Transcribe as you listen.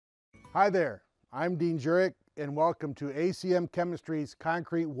Hi there, I'm Dean Jurek and welcome to ACM Chemistries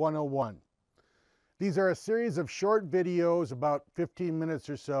Concrete 101. These are a series of short videos, about 15 minutes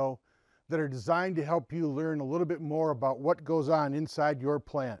or so, that are designed to help you learn a little bit more about what goes on inside your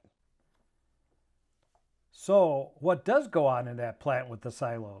plant. So, what does go on in that plant with the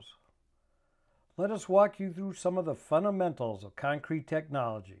silos? Let us walk you through some of the fundamentals of concrete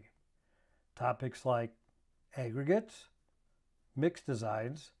technology. Topics like aggregates, mixed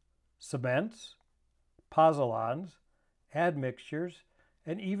designs, cements, pozzolans, admixtures,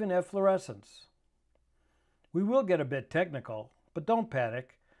 and even efflorescence. We will get a bit technical, but don't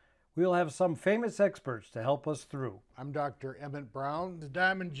panic. We'll have some famous experts to help us through. I'm Dr. Emmett Brown. The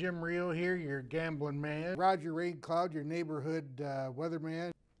Diamond Jim Rio here, your gambling man. Roger Raincloud, your neighborhood weatherman.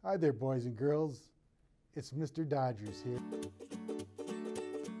 Hi there, boys and girls. It's Mr. Dodgers here.